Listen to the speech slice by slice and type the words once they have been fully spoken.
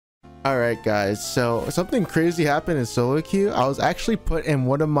All right, guys, so something crazy happened in solo queue. I was actually put in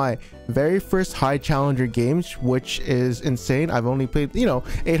one of my very first high challenger games, which is insane. I've only played,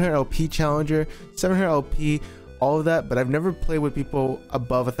 800 LP challenger, 700 LP, all of that, but I've never played with people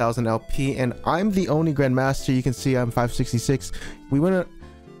above 1000 LP, and I'm the only grandmaster. You can see I'm 566.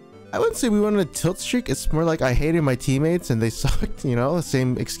 I wouldn't say we went on a tilt streak. It's more like I hated my teammates and they sucked, the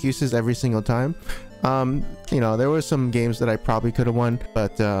same excuses every single time. There were some games that I probably could have won,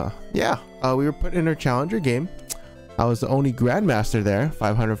 but we were put in our challenger game. I was the only grandmaster there,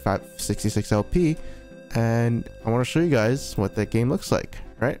 566 LP, and I want to show you guys what that game looks like.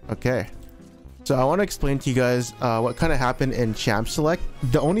 Right? Okay. So I want to explain to you guys what kind of happened in Champ Select.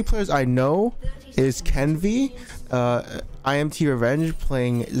 The only players I know is Kenvi, IMT Revenge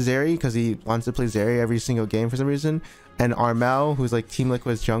playing Zeri because he wants to play Zeri every single game for some reason, and Armel, who's like Team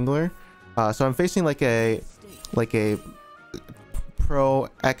Liquid's jungler. So I'm facing like a pro,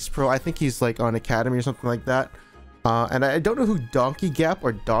 ex-pro. I think he's like on Academy or something like that. And I don't know who Donkey Gap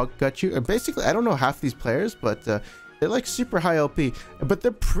or Dog Got You. Basically, I don't know half these players, but they're like super high LP. But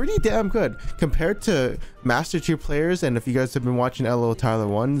they're pretty damn good compared to Master Tier players. And if you guys have been watching LO Tyler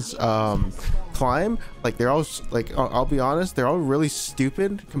 1's climb, like they're all like, I'll be honest, they're all really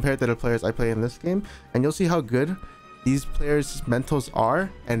stupid compared to the players I play in this game. And you'll see how good these players' mentals are.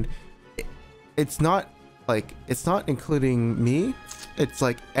 And it's not including me, it's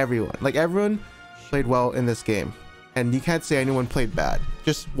like everyone played well in this game, and you can't say anyone played bad.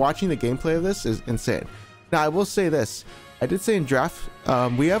 Just watching the gameplay of this is insane. Now I will say this, I did say in draft,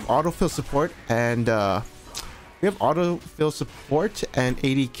 we have autofill support and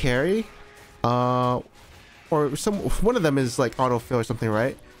AD carry, or one of them is like autofill or something,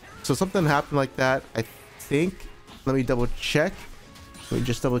 right? So something happened like that, I think. Let me double check. Let me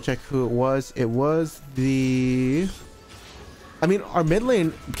just double check who it was. It was our mid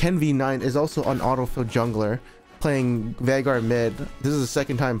lane, Ken V9, is also an autofill jungler playing Vanguard mid. This is the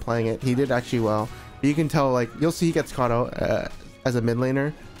second time playing it. He did actually well. You can tell, like, you'll see he gets caught out as a mid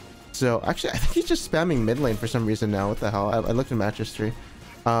laner. So actually, I think he's just spamming mid lane for some reason now. What the hell? I looked at match history.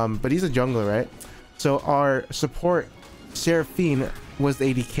 But he's a jungler, right? So our support, Seraphine, was the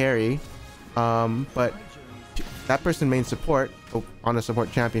AD carry. But that person main support on a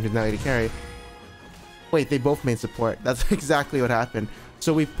support champion who's now AD carry. Wait, they both main support. That's exactly what happened.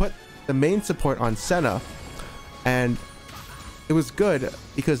 So we put the main support on Senna, and it was good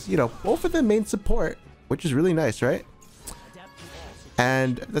because both of them main support, which is really nice, right?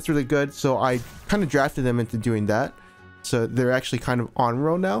 And that's really good. So I kind of drafted them into doing that. So they're actually kind of on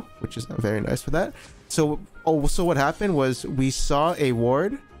row now, which is very nice for that. So what happened was we saw a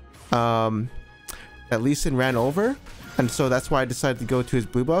ward that Lee Sin ran over, and so that's why I decided to go to his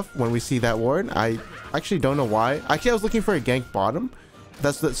blue buff when we see that ward. I actually don't know why. Actually, I was looking for a gank bottom.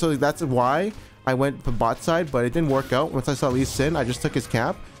 So that's why I went to bot side, but it didn't work out. Once I saw Lee Sin, I just took his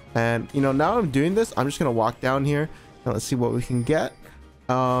cap, and now I'm doing this. I'm just gonna walk down here and let's see what we can get.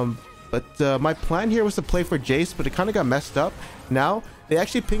 But my plan here was to play for Jace, but it kind of got messed up. Now they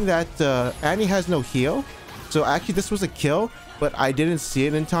actually pinged that Annie has no heal, so actually this was a kill, but I didn't see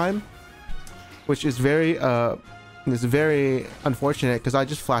it in time, which is very unfortunate because I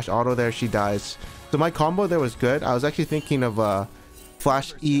just flash auto there, she dies. So my combo there was good. I was actually thinking of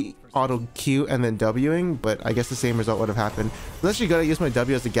flash E, auto Q, and then Wing, but I guess the same result would have happened. I was actually gonna use my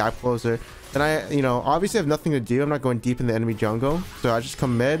W as a gap closer. Then I obviously have nothing to do. I'm not going deep in the enemy jungle, so I just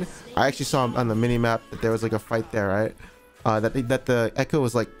come mid. I actually saw on the mini map that there was like a fight there, right? That the Echo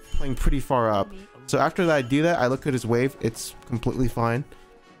was like playing pretty far up. So after that, I do that. I look at his wave. It's completely fine.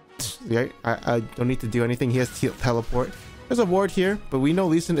 Right? I don't need to do anything. He has teleport. There's a ward here, but we know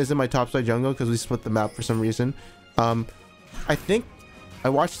Lee Sin is in my topside jungle because we split the map for some reason. I think I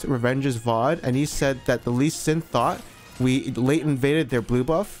watched Revenge's VOD, and he said that the Lee Sin thought we late invaded their blue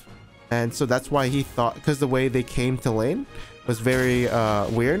buff, and so that's why he thought, because the way they came to lane was very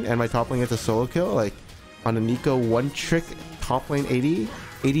weird, and my top lane gets a solo kill, like on a Nico one trick top lane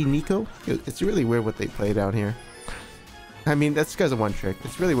 80 Nico. It's really weird what they play down here. I mean, this guy's a one trick.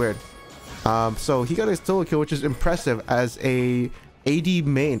 It's really weird. So he got a solo kill, which is impressive as a AD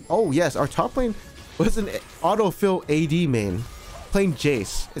main. Oh yes, our top lane was an autofill AD main playing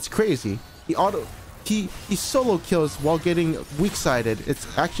Jace. It's crazy. He solo kills while getting weak sided. It's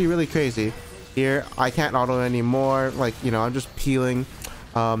actually really crazy. Here I can't auto anymore. Like, I'm just peeling.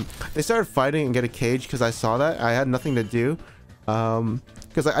 They started fighting and get a cage because I saw that. I had nothing to do.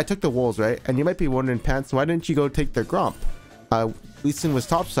 Because I took the wolves, right? And you might be wondering, Pants, why didn't you go take their Gromp? Lee Sin was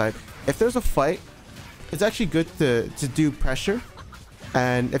topside. If there's a fight, it's actually good to do pressure.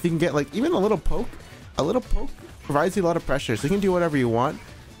 And if you can get like even a little poke provides you a lot of pressure. So you can do whatever you want.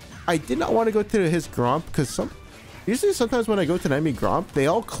 I did not want to go to his Gromp because sometimes when I go to an enemy Gromp, they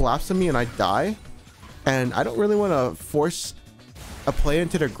all collapse on me and I die. And I don't really want to force a play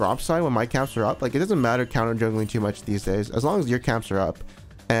into their Gromp side when my camps are up. Like, it doesn't matter counter jungling too much these days, as long as your camps are up.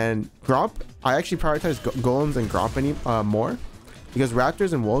 And Gromp, I actually prioritize golems and Gromp more, because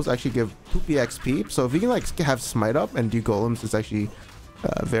raptors and wolves actually give poopy XP. So if you can like have smite up and do golems, it's actually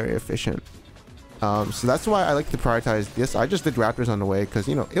very efficient. So that's why I like to prioritize this. I just did raptors on the way because,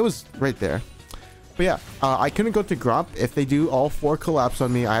 you know, it was right there. But yeah, I couldn't go to Gromp. If they do all 4 collapse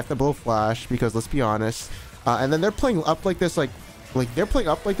on me, I have to blow flash, because let's be honest. And then they're playing up like this, like they're playing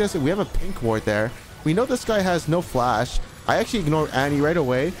up like this, and we have a pink ward there. We know this guy has no flash. I actually ignore Annie right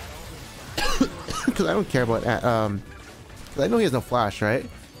away because I don't care about I know he has no flash, right?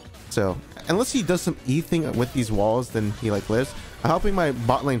 So unless he does some E thing with these walls, then he like lives. I'm helping my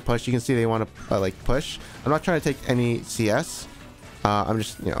bot lane push. You can see they want to like push. I'm not trying to take any CS. I'm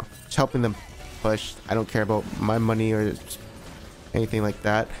just, you know, just helping them push. I don't care about my money or anything like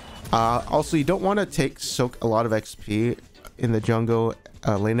that. Also, you don't want to soak a lot of XP in the jungle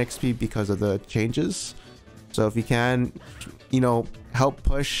lane XP because of the changes. So if you can, you know, help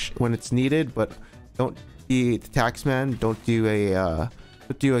push when it's needed, but don't be the taxman. Don't do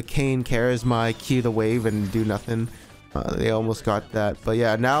a Kane charisma, Q the wave and do nothing. They almost got that. But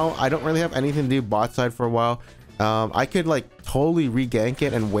yeah, now I don't really have anything to do bot side for a while. I could like totally re-gank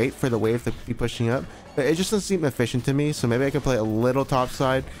it and wait for the wave to be pushing up, but it just doesn't seem efficient to me. So maybe I could play a little top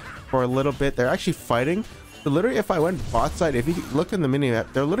side for a little bit. They're actually fighting. So literally, if I went bot side, if you look in the mini map,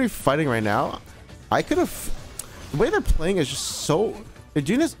 they're literally fighting right now. I could have. The way they're playing is just so. They're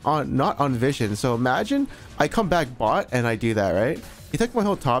doing this on not on vision. So imagine I come back bot and I do that, right? He took my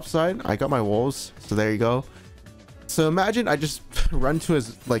whole top side. I got my wolves. So there you go. So imagine I just run to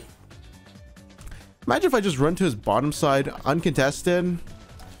his like. Imagine if I just run to his bottom side uncontested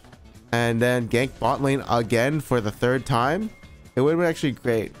and then gank bot lane again for the 3rd time. It would have been actually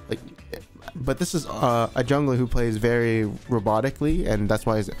great. Like, but this is a jungler who plays very robotically, and that's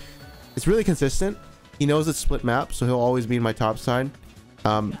why it's really consistent. He knows it's split map, so he'll always be in my top side.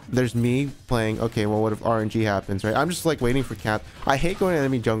 There's me playing, okay, well, what if RNG happens, right? I'm just like waiting for cap. I hate going to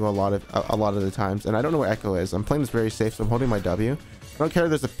enemy jungle a lot of the times, and I don't know where Echo is. I'm playing this very safe, so I'm holding my W. I don't care if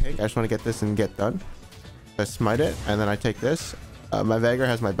there's a pink. I just want to get this and get done. I smite it, and then I take this. My Veigar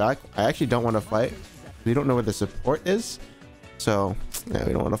has my back. I actually don't want to fight. We don't know where the support is, so yeah,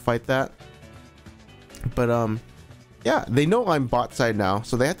 we don't want to fight that. But yeah, they know I'm bot side now,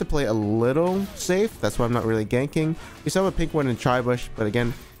 so they have to play a little safe. That's why I'm not really ganking. We still have a pink one in Tribush, but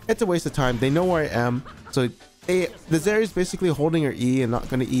again, it's a waste of time. They know where I am, so the Zeri is basically holding her E and not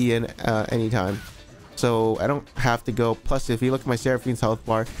going to E in anytime. So I don't have to go. Plus, if you look at my Seraphine's health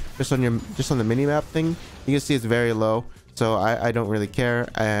bar, just on the mini map thing, you can see it's very low. So I don't really care,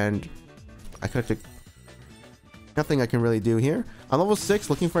 and I could have nothing I can really do here. I'm level 6,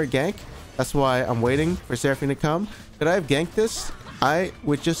 looking for a gank. That's why I'm waiting for Seraphine to come. Could I have ganked this?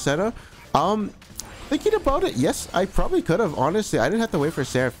 With just Senna? Thinking about it, yes, I probably could have. Honestly, I didn't have to wait for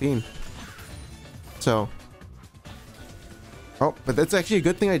Seraphine. So, oh, but that's actually a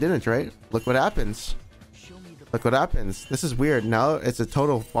good thing I didn't, right? Look what happens. Look what happens. This is weird. Now it's a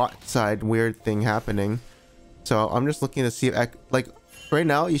total bot side weird thing happening. So I'm just looking to see if like right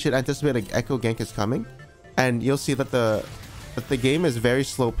now you should anticipate an Echo gank is coming, and you'll see that the game is very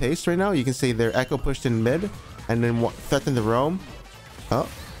slow paced right now. You can see their Echo pushed in mid and then threatened the roam. Oh,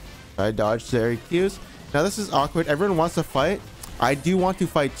 I dodged their Qs. Now this is awkward. Everyone wants to fight. I do want to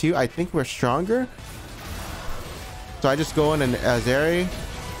fight too. I think we're stronger. So I just go in and Zeri.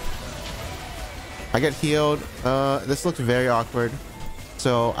 I get healed. This looks very awkward.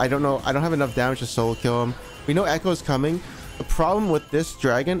 So I don't know. I don't have enough damage to solo kill him. We know Echo is coming. The problem with this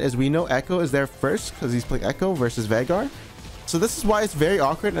dragon is we know Echo is there first because he's playing Echo versus Veigar. So this is why it's very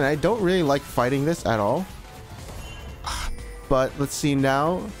awkward, and I don't really like fighting this at all. But let's see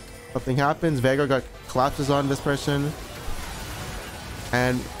now. Something happens. Veigar collapses on this person.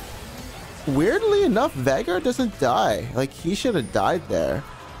 And weirdly enough, Veigar doesn't die. Like, he should have died there.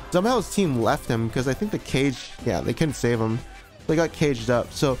 Somehow his team left him because I think the cage, yeah, they couldn't save him. They got caged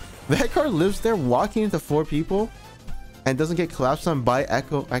up. So Veigar lives there walking into 4 people and doesn't get collapsed on by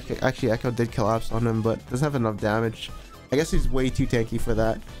Echo. Actually, Echo did collapse on him, but doesn't have enough damage. I guess he's way too tanky for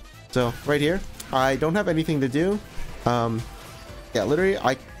that. So right here, I don't have anything to do. Yeah, literally,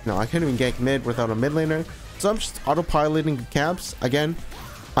 I couldn't even gank mid without a mid laner. So I'm just autopiloting camps. Again,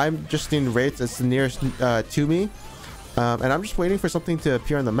 I'm just doing raids that's the nearest to me. And I'm just waiting for something to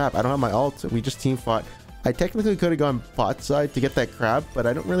appear on the map. I don't have my ult. We just team fought. I technically could have gone bot side to get that crab, but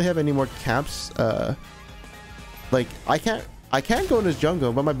I don't really have any more camps. Like, I can't I can go in his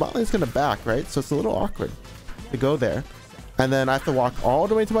jungle, but my bot lane's gonna back, right? So it's a little awkward to go there. And then I have to walk all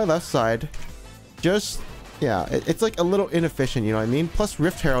the way to my left side. Just, yeah, it's like a little inefficient, you know what I mean? Plus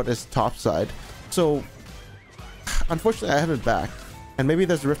Rift Herald is top side. So, unfortunately, I haven't backed. And maybe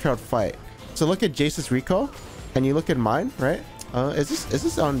there's a Rift Herald fight. So look at Jace's recall, and you look at mine, right? Is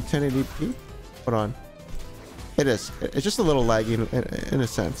this on 1080p? Hold on. It is. It's just a little laggy in a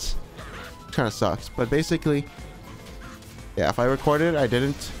sense. Kind of sucks, but basically, yeah, if I recorded it, I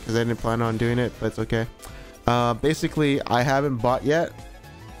didn't because I didn't plan on doing it, but it's okay. Basically, I haven't bought yet,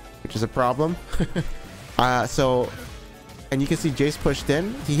 which is a problem. So, and you can see Jace pushed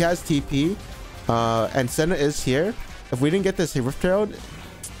in. He has TP, and Senna is here. If we didn't get this Rift Herald,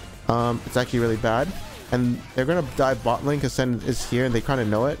 it's actually really bad. And they're gonna die bot lane because Senna is here, and they kind of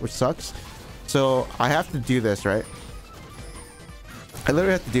know it, which sucks. So I have to do this, right? I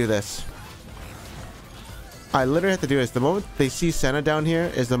literally have to do this. The moment they see Senna down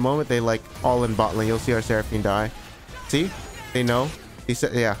here is the moment they like all in bot lane. You'll see our Seraphine die. See? They know. He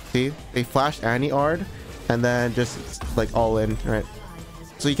said, yeah, see? They flash Annie Ard and then just like all in, right?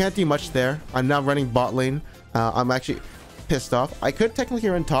 So you can't do much there. I'm now running bot lane. I'm actually pissed off. I could technically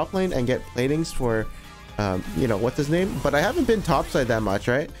run top lane and get platings for, you know, what's his name? But I haven't been topside that much,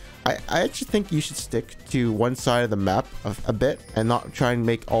 right? I actually think you should stick to one side of the map a bit and not try and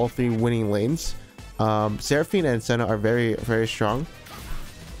make all three winning lanes. Seraphine and Senna are very, very strong.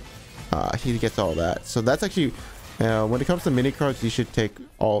 He gets all that. So that's actually, when it comes to mini cards, you should take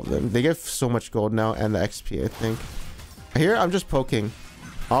all of them. They give so much gold now and the XP, I think. Here, I'm just poking.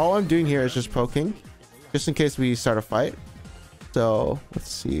 All I'm doing here is just poking, just in case we start a fight. So let's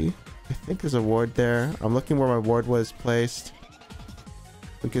see. I think there's a ward there. I'm looking where my ward was placed.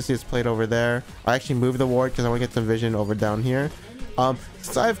 We can see it's played over there. I actually moved the ward because I want to get some vision over down here.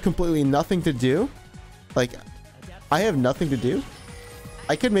 Since I have completely nothing to do, like, I have nothing to do,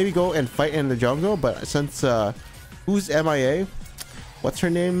 I could maybe go and fight in the jungle, but since, who's MIA? What's her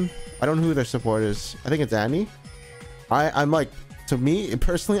name? I don't know who their support is. I think it's Annie. I'm like, to me,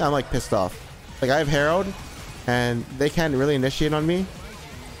 personally, I'm like pissed off. Like, I have Herald, and they can't really initiate on me.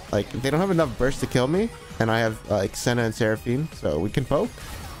 Like, they don't have enough burst to kill me, and I have, like, Senna and Seraphine, so we can poke.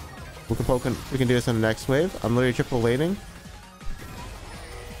 We can poke, and we can do this in the next wave. I'm literally triple laning.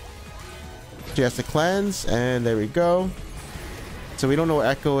 She has to cleanse, and there we go. So we don't know where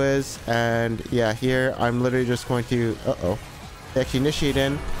Echo is, and yeah, here I'm literally just going to they actually initiate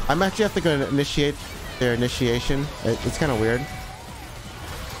in. I'm actually have to go and initiate their initiation. It's kind of weird.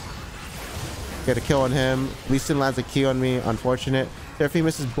 Get a kill on him. Lee Sin lands a Q on me, unfortunate. Seraphine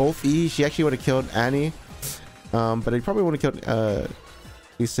misses both E. She actually would have killed Annie, but he probably would have killed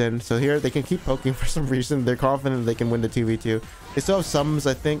Lee Sin. So here they can keep poking for some reason. They're confident they can win the 2v2. They still have summons,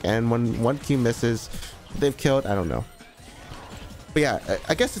 I think, and when one Q misses, they've killed. I don't know. But yeah,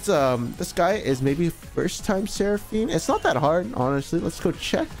 I guess it's this guy is maybe first time Seraphine. It's not that hard, honestly. Let's go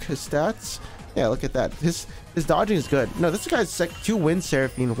check his stats. Yeah, look at that. His dodging is good. No, this guy's 2-win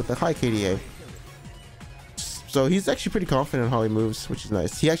Seraphine with a high KDA. So he's actually pretty confident in how he moves, which is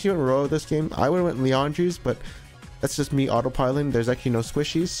nice. He actually went Royal this game. I would have went Leandri's, but that's just me autopiloting. There's actually no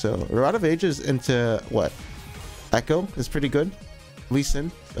squishies. So Rod of Ages into what? Echo is pretty good. Lee Sin,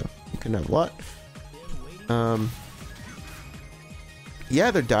 so you can have a lot. Yeah,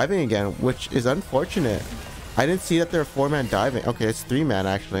 they're diving again, which is unfortunate. I didn't see that they're 4-man diving. Okay, it's 3-man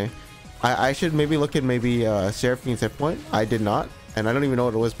actually. I should maybe look at maybe Seraphine's hit point. I did not, and I don't even know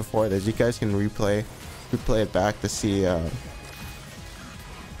what it was before this. You guys can replay it back to see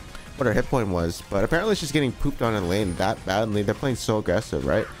what her hit point was. But apparently she's getting pooped on in lane that badly. They're playing so aggressive,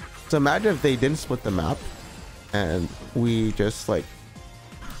 right? So imagine if they didn't split the map and we just like,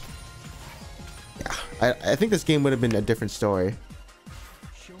 yeah, I think this game would have been a different story.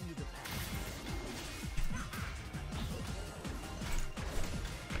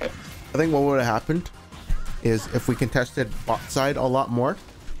 I think what would have happened is if we contested bot side a lot more.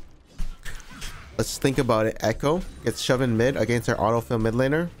 Let's think about it. Echo gets shoved in mid against our autofill mid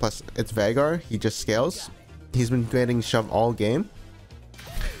laner. Plus it's Vagar. He just scales. He's been getting shoved all game.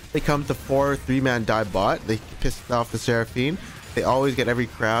 They come to 3-man dive bot. They pissed off the Seraphine. They always get every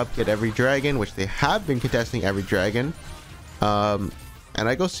crab, get every dragon, which they have been contesting every dragon. And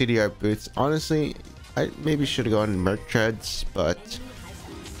I go CDR boots. Honestly, I maybe should have gone Merc Treads, but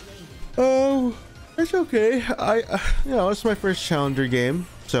oh, it's okay. You know, it's my first challenger game,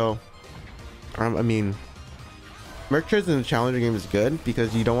 so I mean, Merc Treads in the challenger game is good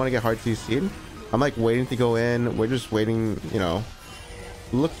because you don't want to get hard CC'd. I'm like waiting to go in. We're just waiting, you know.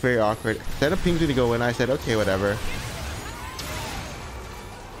 Looked very awkward. Instead of pinging to go in, I said, okay, whatever.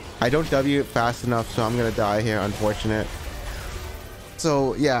 I don't W it fast enough, so I'm gonna die here. Unfortunate.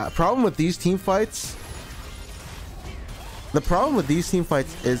 So yeah, problem with these team fights. The problem with these team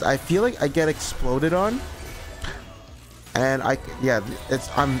fights is I feel like I get exploded on, and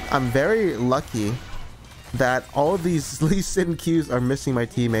I'm very lucky that all of these Lee Sin Qs are missing my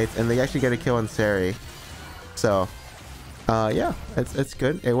teammates, and they actually get a kill on Sari. So yeah, it's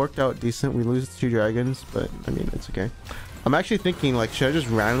good. It worked out decent. We lose 2 dragons, but I mean, it's okay. I'm actually thinking, like, should I just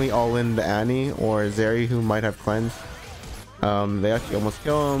randomly all in the Annie or Zeri, who might have cleanse? They actually almost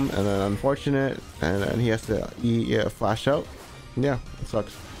kill him, and then unfortunate, and then he has to flash out. Yeah, it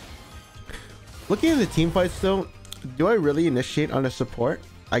sucks. Looking at the team fights though, do I really initiate on a support?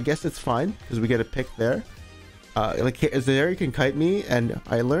 I guess it's fine because we get a pick there. Like Zeri can kite me, and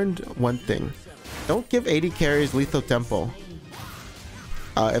I learned one thing: don't give 80 carries lethal tempo.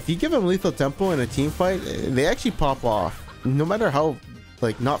 If you give them lethal tempo in a team fight, they actually pop off. No matter how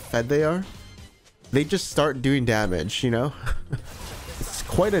like not fed they are, they just start doing damage, you know. It's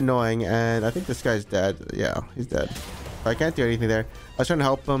quite annoying, and I think this guy's dead. Yeah, he's dead. I can't do anything there. I was trying to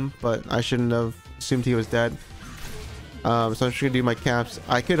help him, but I shouldn't have assumed he was dead. So I'm just gonna do my camps.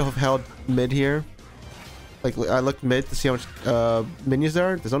 I could have held mid here. Like, I looked mid to see how much minions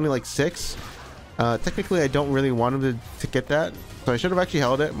there are. There's only like 6. Technically I don't really want him to get that, so I should have actually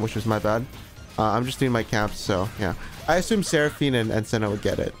held it, which was my bad. I'm just doing my camps, so yeah. I assumed Seraphine and Senna would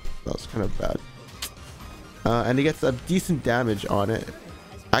get it. That was kind of bad. And he gets a decent damage on it.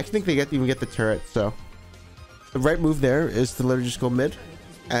 I actually think they even get the turret, so the right move there is to literally just go mid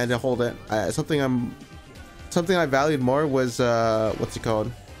and to hold it. Something I valued more was what's it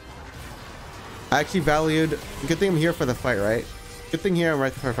called? I actually valued, good thing I'm here for the fight, right? Good thing here I'm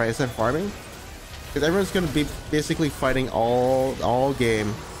right for the fight instead of farming, because everyone's gonna be basically fighting all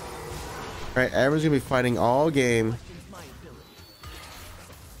game, right? Everyone's gonna be fighting all game.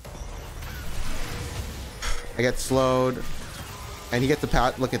 I get slowed, and he gets the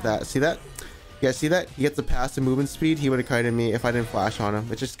pass. Look at that. See that? You guys see that? He gets the pass and movement speed. He would have kited me if I didn't flash on him.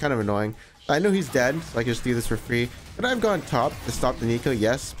 It's just kind of annoying. I know he's dead, so I can just do this for free. Could I have gone top to stop the Nico?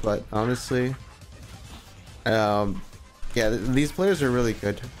 Yes, but honestly, yeah, these players are really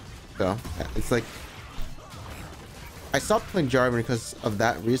good. So it's like I stopped playing Jarvan because of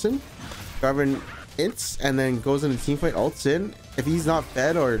that reason. Jarvan ints and then goes in a team fight, ults in. If he's not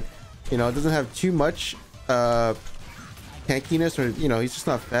fed, or you know, doesn't have too much tankiness, or you know, he's just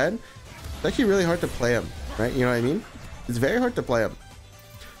not fed, it's actually really hard to play him, right? You know what I mean? It's very hard to play him.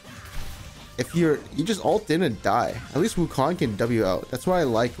 If you just ult in and die. At least Wukong can W out. That's why I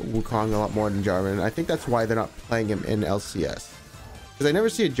like Wukong a lot more than Jarvan, and I think that's why they're not playing him in LCS, because I never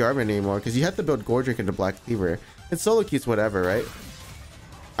see a Jarvan anymore, because you have to build Gordrick into Black Cleaver. It's solo queues, whatever, right?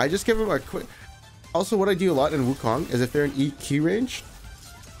 I just give him a quick. Also, what I do a lot in Wukong is if they're in EQ range,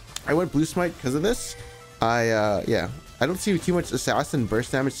 I went Blue Smite because of this. Yeah, I don't see too much assassin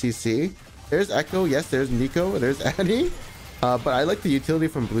burst damage CC. There's Echo, yes, there's Nico, there's Annie, but I like the utility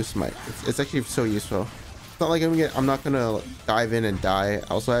from Blue Smite. It's actually so useful. It's not like I'm not gonna dive in and die.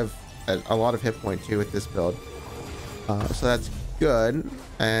 I also have a lot of hit point too with this build, so that's good.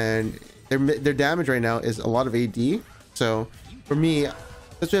 And their damage right now is a lot of AD. So for me,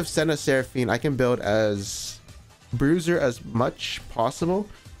 since we have Senna, Seraphine, I can build as Bruiser as much possible.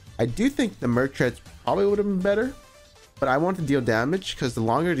 I do think the Merc Treads probably would have been better, but I want to deal damage, because the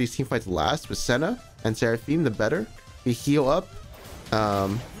longer these team fights last with Senna and Seraphine, the better. We heal up,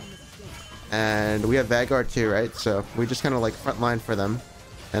 and we have Vanguard too, right? So we just kind of like frontline for them,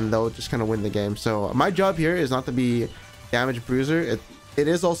 and they'll just kind of win the game. So my job here is not to be damage bruiser. It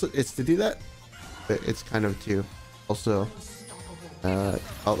is also, it's to do that, but it's kind of to also oh,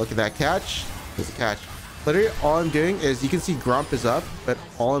 look at that catch. There's a catch. Literally all I'm doing is, you can see Gromp is up, but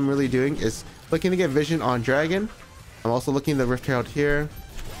all I'm really doing is looking to get vision on Dragon. I'm also looking at the Rift Herald here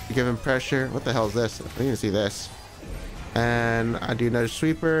to give him pressure. What the hell is this? I didn't even see this. And I do another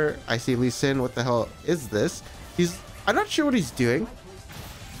sweeper. I see Lee Sin. What the hell is this? I'm not sure what he's doing.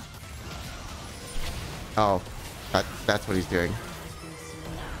 Oh, that's what he's doing.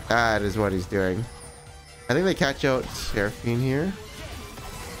 That is what he's doing. I think they catch out Seraphine here.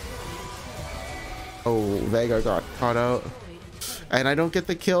 Oh, Vega got caught out, and I don't get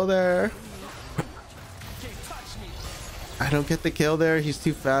the kill there. I don't get the kill there. He's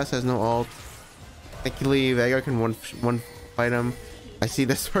too fast, has no ult. Thankfully, Vega can one fight him. I see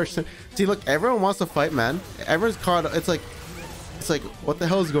this person. See, look, everyone wants to fight, man. Everyone's caught. It's like, what the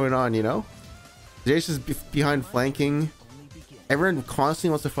hell is going on, you know? Jace is behind flanking. Everyone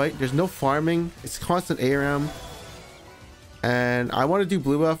constantly wants to fight. There's no farming. It's constant ARAM. And I want to do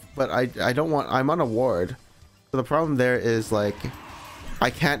blue buff, but I don't want. I'm on a ward. So the problem there is, like, I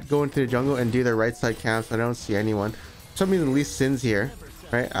can't go into the jungle and do the right side camps. I don't see anyone. some reason the least sins here,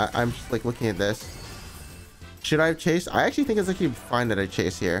 right? I'm just like looking at this. Should I have chased? I actually think it's actually fine that I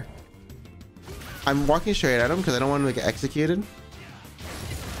chase here. I'm walking straight at him because I don't want him to get executed.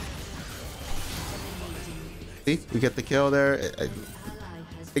 See, we get the kill there.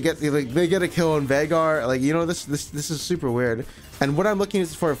 They get a kill on Vagar. Like, you know, this is super weird. And what I'm looking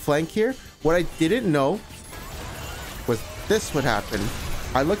is for a flank here. What I didn't know was this would happen.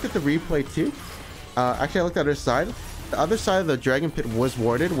 I looked at the replay too. Actually, I looked at the other side. The other side of the dragon pit was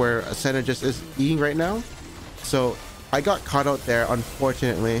warded, where Senna just is eating right now. So I got caught out there,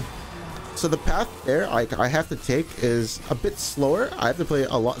 unfortunately. So the path there I have to take is a bit slower. I have to play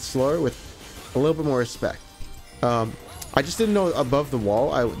a lot slower with a little bit more respect. I just didn't know above the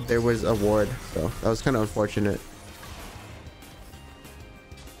wall there was a ward, so that was kind of unfortunate.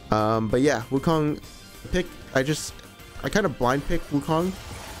 But yeah, Wukong pick. I kind of blind picked Wukong,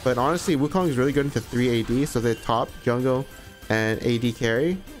 but honestly, Wukong is really good into 3 AD. So the top jungle and AD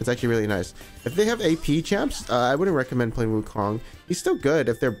carry, it's actually really nice. If they have AP champs, I wouldn't recommend playing Wukong. He's still good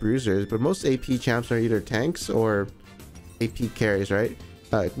if they're bruisers, but most AP champs are either tanks or AP carries, right?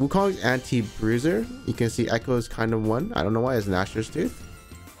 Wukong's anti-bruiser. You can see Echo is kind of one. I don't know why it's Nashor's Tooth,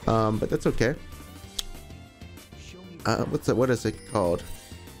 but that's okay. What is it called?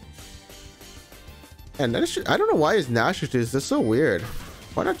 And I don't know why it's Nashor's Tooth. That's so weird.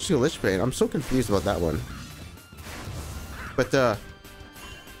 Why not just go Lich Bane? I'm so confused about that one. But I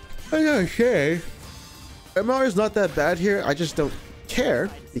gotta say, MR is not that bad here. I just don't care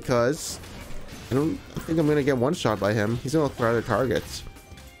because I think I'm gonna get one shot by him. He's gonna look for other targets.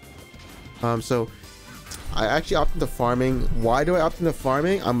 So I actually opted into farming. Why do I opt into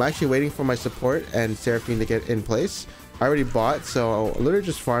farming? I'm actually waiting for my support and Seraphine to get in place. I already bought, so I'm literally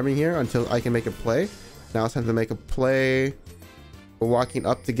just farming here until I can make a play. Now it's time to make a play. We're walking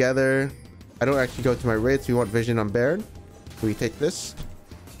up together. I don't actually go to my raids. We want vision on Baron. We take this.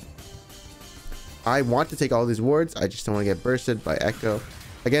 I want to take all these wards. I just don't want to get bursted by Echo.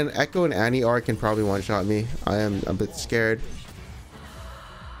 Again, Echo and Annie R can probably one-shot me. I am a bit scared.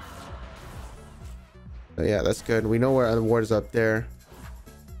 But yeah, that's good. We know where the ward is up there.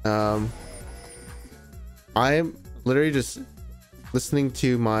 I am literally just listening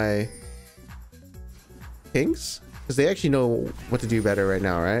to my pings because they actually know what to do better right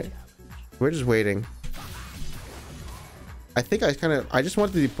now, right? We're just waiting. I think I just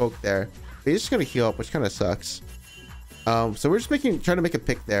wanted to poke there. He's just gonna heal up, which kind of sucks. So we're just trying to make a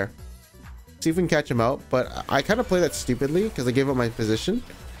pick there. See if we can catch him out. But I kind of play that stupidly because I gave up my position.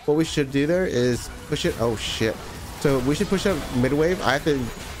 What we should do there is push it. Oh shit! So we should push up mid wave.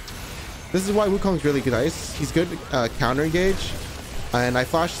 This is why Wukong's really nice. He's good counter engage, and I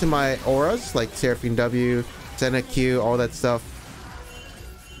flash to my auras like Seraphine W, Senna Q, all that stuff.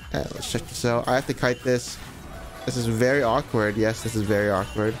 Let's check this out. I have to kite this. This is very awkward. Yes, this is very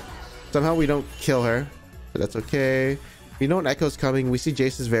awkward. Somehow we don't kill her, but that's okay. We know an Echo's coming. We see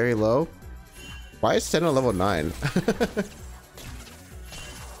Jace is very low. Why is Senna level 9?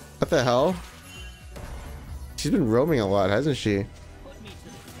 What the hell? She's been roaming a lot, hasn't she?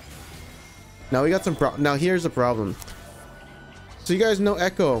 Now we got some now here's the problem. So you guys know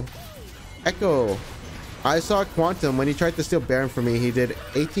Echo. Echo. I saw Quantum when he tried to steal Baron from me. He did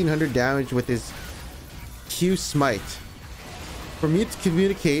 1800 damage with his Q smite. For me to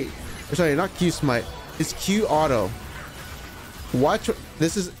communicate, or sorry, not Q smite, his Q auto. Watch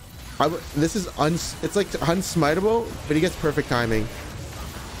this is it's like unsmiteable, but he gets perfect timing.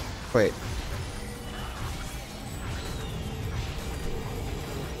 Wait.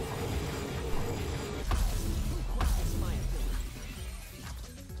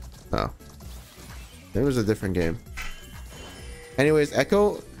 Oh. It was a different game. Anyways,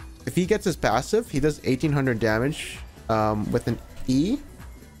 Echo, if he gets his passive, he does 1800 damage with an E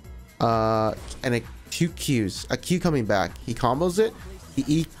and a two Qs. A Q coming back. He combos it,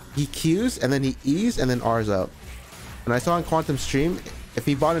 he Qs, and then he E's, and then R's out. And I saw on Quantum stream, if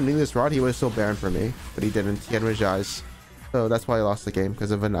he bought a Needless Rod, he would have still Baron for me, but he didn't. He had Rajaz. So that's why he lost the game,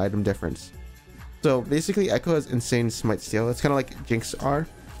 because of an item difference. So basically, Echo has insane smite steal. It's kind of like Jinx R.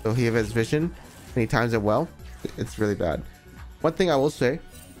 So he has vision, and he times it well. It's really bad. One thing I will say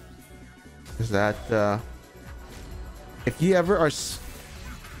is that if you have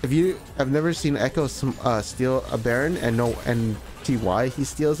never seen Echo steal a Baron and see why he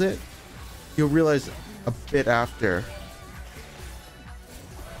steals it, you'll realize a bit after.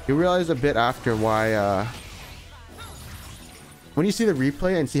 You realize a bit after why when you see the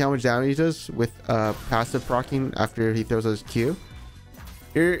replay and see how much damage he does with passive proccing after he throws his Q,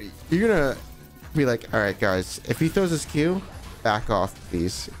 you're gonna be like, all right guys, if he throws his Q, back off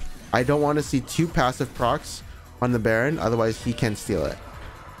please. I don't want to see two passive procs on the Baron, otherwise he can steal it.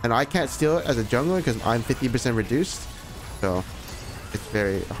 And I can't steal it as a jungler because I'm 50% reduced, so it's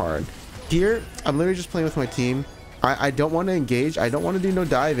very hard. Here, I'm literally just playing with my team. I don't want to engage. I don't want to do no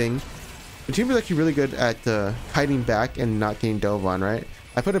diving. The team is actually really good at hiding back and not getting dove on, right?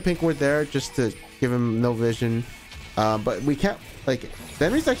 I put a pink ward there just to give him no vision. But we can't, like, the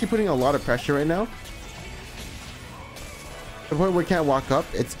enemy's actually putting a lot of pressure right now. The point where we can't walk up,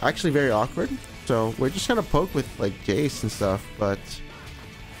 it's actually very awkward. So we're just gonna poke with like Jace and stuff, but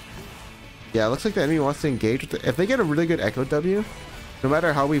yeah, it looks like the enemy wants to engage with it. If they get a really good Echo W, no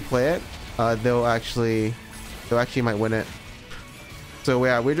matter how we play it, they'll actually might win it. So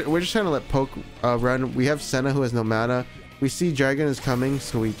yeah, we're just trying to let poke run. We have Senna who has no mana. We see dragon is coming,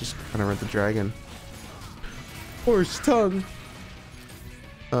 so we just kind of run the dragon. Horse tongue.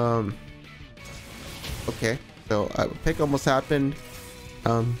 Okay, so pick almost happened.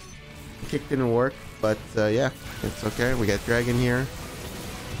 Kick didn't work, but yeah, it's okay. We got dragon here.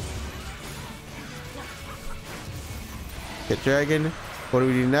 Get dragon. What do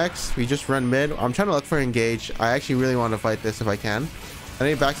we do next? We just run mid. I'm trying to look for engage. I actually really want to fight this if I can. I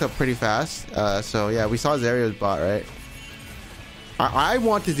think it backs up pretty fast. So yeah, we saw Zarya's bot, right? I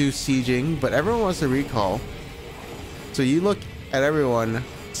want to do sieging, but everyone wants to recall. So you look at everyone.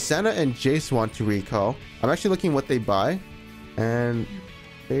 Senna and Jace want to recall. I'm actually looking what they buy, and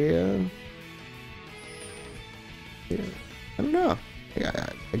they yeah, I don't know.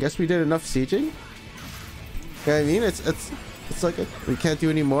 I guess we did enough sieging. Yeah, I mean, it's like we can't do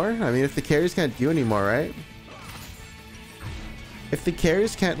any more. I mean, if the carries can't do any more, right? If the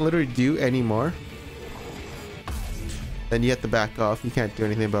carries can't literally do any more, then you have to back off. You can't do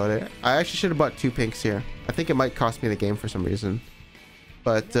anything about it. I actually should have bought 2 pinks here. I think it might cost me the game for some reason.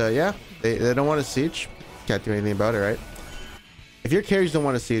 But yeah, they don't want to siege. Can't do anything about it, right? If your carries don't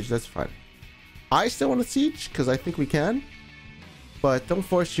want to siege, that's fine. I still want to siege because I think we can. But don't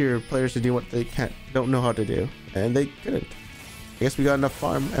force your players to do what they don't know how to do. And they couldn't. I guess we got enough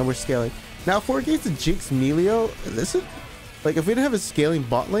farm and we're scaling. Now, 4 against the Jinx Melio, this is like, if we didn't have a scaling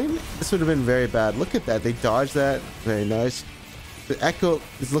bot lane, this would have been very bad. Look at that. They dodged that. Very nice. The Echo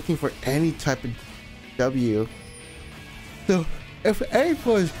is looking for any type of W. So if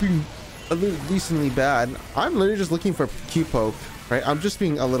Echo is being a little decently bad, I'm literally just looking for Q poke, right? I'm just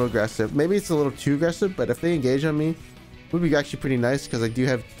being a little aggressive. Maybe it's a little too aggressive, but if they engage on me, it would be actually pretty nice because I do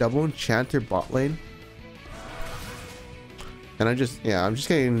have double enchanter bot lane. And I'm just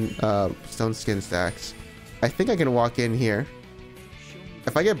getting stone skin stacks. I think I can walk in here.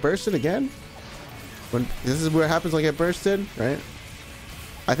 If I get bursted again, this is what happens when I get bursted, right?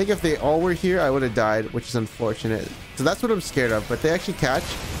 I think if they all were here, I would have died, which is unfortunate. So that's what I'm scared of. But they actually catch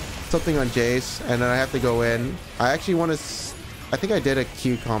something on Jace, and then I have to go in. I actually want to. I think I did a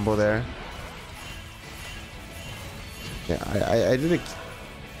Q combo there. Yeah, I did a.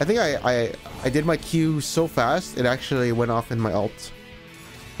 I think I did my Q so fast it actually went off in my ult.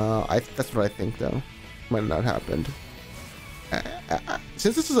 That's what I think though. Might not happened.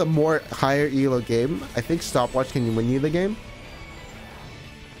 Since this is a more higher elo game, I think stopwatch can win you the game.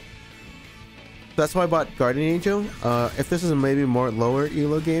 That's why I bought Guardian Angel. If this is a maybe more lower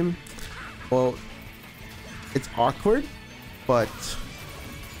elo game, well, it's awkward, but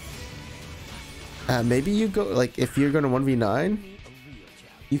maybe you go, like, if you're gonna 1v9,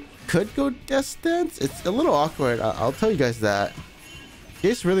 you could go Death Dance. It's a little awkward, I'll tell you guys that.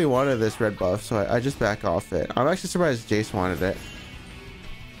 Jace really wanted this red buff, so I just back off it. I'm actually surprised Jace wanted it.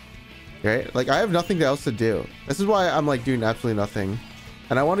 Right? Like, I have nothing else to do. This is why I'm like doing absolutely nothing.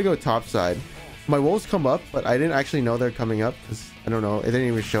 And I want to go top side. My wolves come up, but I didn't actually know they're coming up because I don't know. It didn't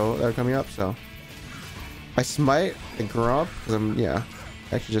even show they're coming up, so I smite the Gromp because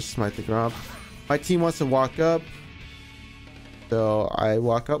I actually just smite the Gromp. My team wants to walk up, so I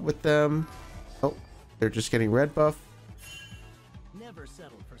walk up with them. Oh, they're just getting red buff.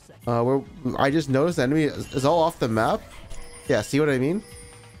 I just noticed the enemy is all off the map. Yeah, see what I mean?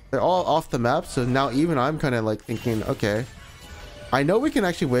 They're all off the map, so now even I'm kind of like thinking, okay, I know we can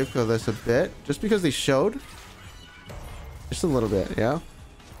actually wave kill this a bit just because they showed just a little bit. Yeah,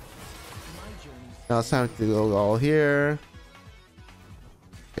 now it's time to go all here.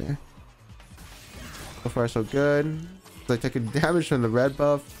 Okay, so far so good. So I took a damage from the red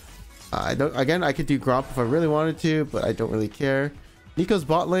buff. I could do Gromp if I really wanted to, but I don't really care. Nico's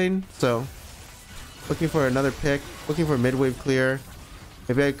bot lane, so looking for another pick, looking for mid wave clear.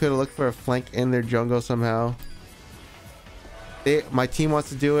 Maybe I could have looked for a flank in their jungle somehow. My team wants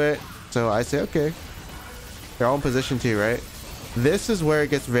to do it, so I say okay. They're all in position too, right? This is where it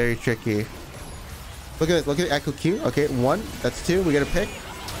gets very tricky. Look at it, look at the Echo Q. Okay, 1, that's 2. We get a pick.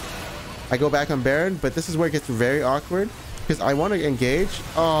 I go back on Baron, but this is where it gets very awkward because I want to engage.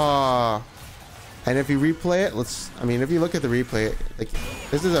 Ah, and if you replay it, I mean, if you look at the replay, like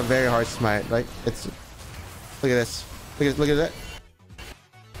this is a very hard smite. Like it's, look at this. Look at that.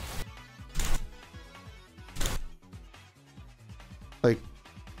 Like,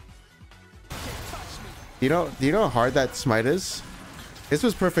 do you know how hard that smite is? This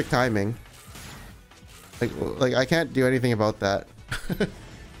was perfect timing. Like I can't do anything about that.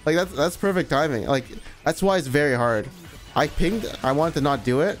 Like that's perfect timing. Like that's why it's very hard. I pinged. I wanted to not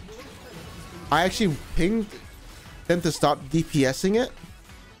do it. I actually pinged them to stop DPSing it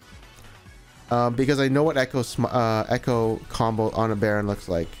because I know what echo combo on a Baron looks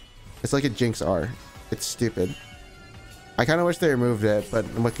like. It's like a Jinx R. It's stupid. I kind of wish they removed it, but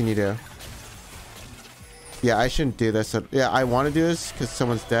what can you do? Yeah, I shouldn't do this. So, yeah, I want to do this because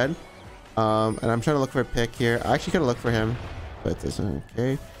someone's dead. And I'm trying to look for a pick here. I actually could have looked for him, but this isn't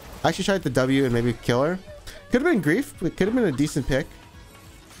okay. I actually tried the W and maybe kill her. Could have been Grief. It could have been a decent pick.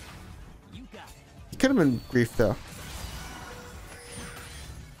 It could have been Grief though.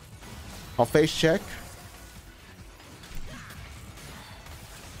 I'll face check.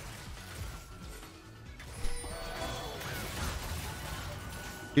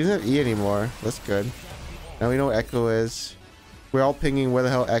 He doesn't have E anymore. That's good. Now we know what Echo is. We're all pinging where the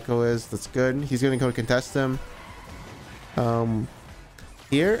hell Echo is. That's good. He's gonna go contest him.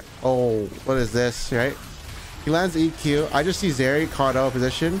 Here. Oh, what is this? Right? He lands EQ. I just see Zeri caught out of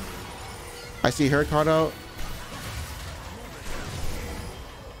position. I see her caught out.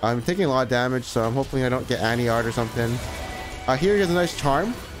 I'm taking a lot of damage, so I'm hoping I don't get anti-art or something. Here he has a nice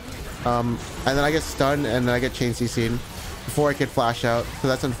charm. And then I get stunned, and then I get chain CC'd before I can flash out. So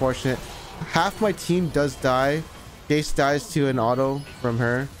that's unfortunate. Half my team does die. Jace dies to an auto from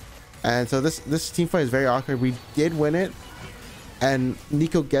her. And so this team fight is very awkward. We did win it. And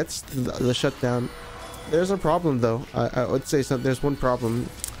Nico gets the shutdown. There's a problem though. I would say there's one problem.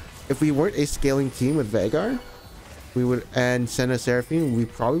 If we weren't a scaling team with Veigar, we would, and Senna Seraphine, we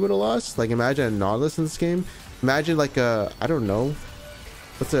probably would have lost. Like imagine a Nautilus in this game. Imagine like a, I don't know,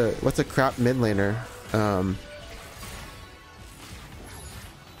 what's a crap mid laner.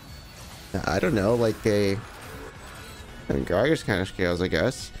 I don't know, like a, I mean, Geiger's kind of scales, I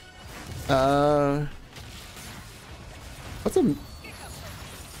guess. What's a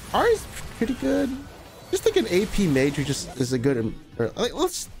Ari's pretty good. Just like an AP mage who just is a good, like,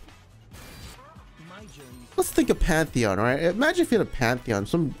 let's think of Pantheon. All right, imagine if you had a Pantheon,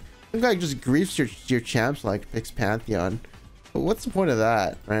 some guy just griefs your champs, like picks Pantheon. But what's the point of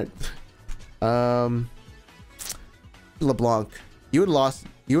that, right? LeBlanc, you would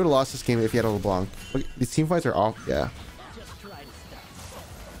have lost this game if you had a LeBlanc. Look, these team fights are off. Yeah,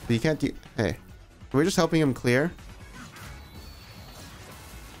 but you can't do. Hey, we're just helping him clear.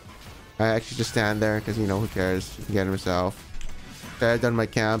 I actually just stand there because, you know, who cares? He can get himself. Okay, I've done my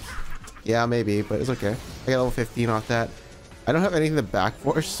camp. Yeah, maybe, but it's okay. I got level 15 off that. I don't have anything to back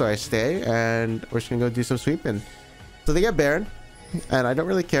force, so I stay, and we're just gonna go do some sweeping. So they get Baron, and I don't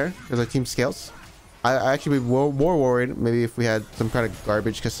really care because our team scales. I actually be more worried maybe if we had some kind of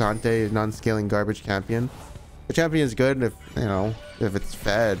garbage Cassante, non-scaling garbage champion. The champion is good if, you know, if it's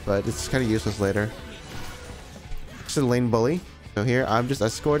fed, but it's kind of useless later. Just a lane bully. So here I'm just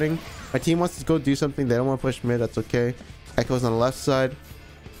escorting. My team wants to go do something. They don't want to push mid. That's okay. Echo's on the left side.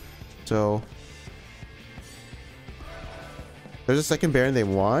 So there's a second Baron they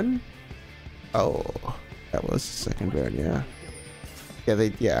won. Oh, that was the second Baron.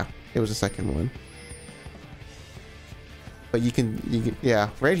 Yeah, it was the second one. But you can yeah,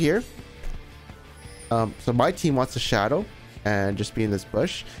 right here. So my team wants to shadow and just be in this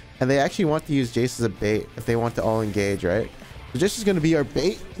bush, and they actually want to use Jace as a bait if they want to all engage, right? So Jace is going to be our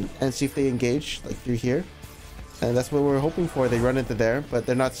bait and see if they engage like through here, and that's what we're hoping for. They run into there, but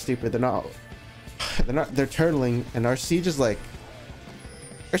they're not stupid. They're turtling, and our siege is like,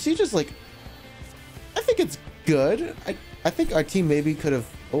 I think it's good. I think our team maybe could have.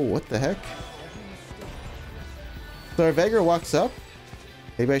 Oh, what the heck? So our Veigar walks up.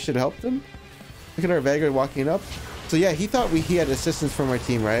 Maybe I should have helped him. Look at our Veigar walking up. So yeah, he thought he had assistance from our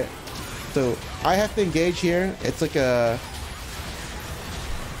team, right? So I have to engage here. It's like a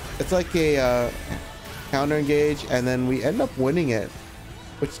counter engage, and then we end up winning it,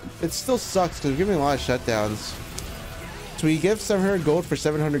 which it still sucks because we're giving a lot of shutdowns. So we give 700 gold for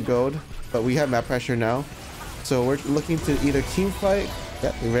 700 gold, but we have map pressure now, so we're looking to either team fight. Yeah,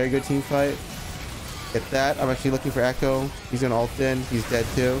 a very good team fight. Get that. I'm actually looking for Echo. He's gonna ult in. He's dead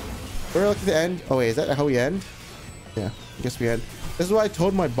too. We're looking to end. Oh wait, is that how we end? Yeah, I guess we end. This is why I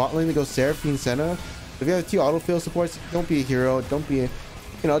told my bot lane to go Seraphine Senna. If you have two autofill supports, don't be a hero. Don't be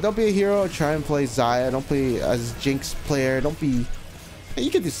You know, don't be a hero. Try and play Zaya. Don't be as Jinx player. Don't be. You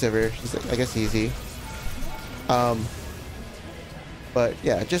can do Sivir. She's, I guess, easy. But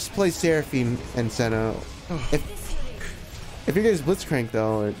yeah, just play Seraphine and Senna. If you guys Blitzcrank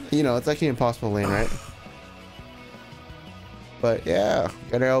though, you know, it's actually impossible lane, right? But yeah,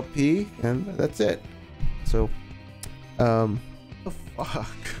 got our LP and that's it. So, the fuck.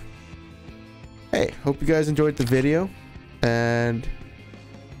 Hey, hope you guys enjoyed the video, and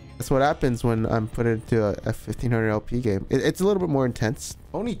that's what happens when I'm put into a 1500 LP game. It's a little bit more intense.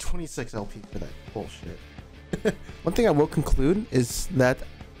 Only 26 LP for that bullshit. One thing I will conclude is that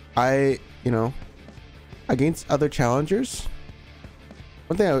you know, against other challengers,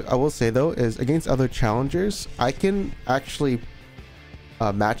 one thing I will say though is against other challengers, I can actually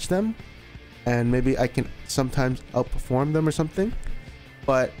match them, and maybe I can sometimes outperform them or something.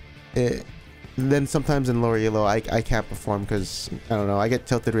 But then sometimes in lower elo I can't perform because I don't know, I get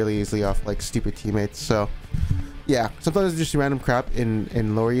tilted really easily off like stupid teammates. So yeah, sometimes it's just random crap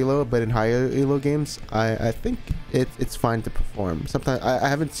in lower elo, but in higher elo games I think it's fine to perform. Sometimes I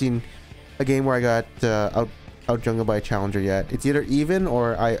haven't seen a game where I got out jungled by a challenger yet. It's either even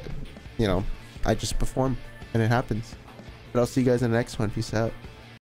or I just perform and it happens. But I'll see you guys in the next one. Peace out.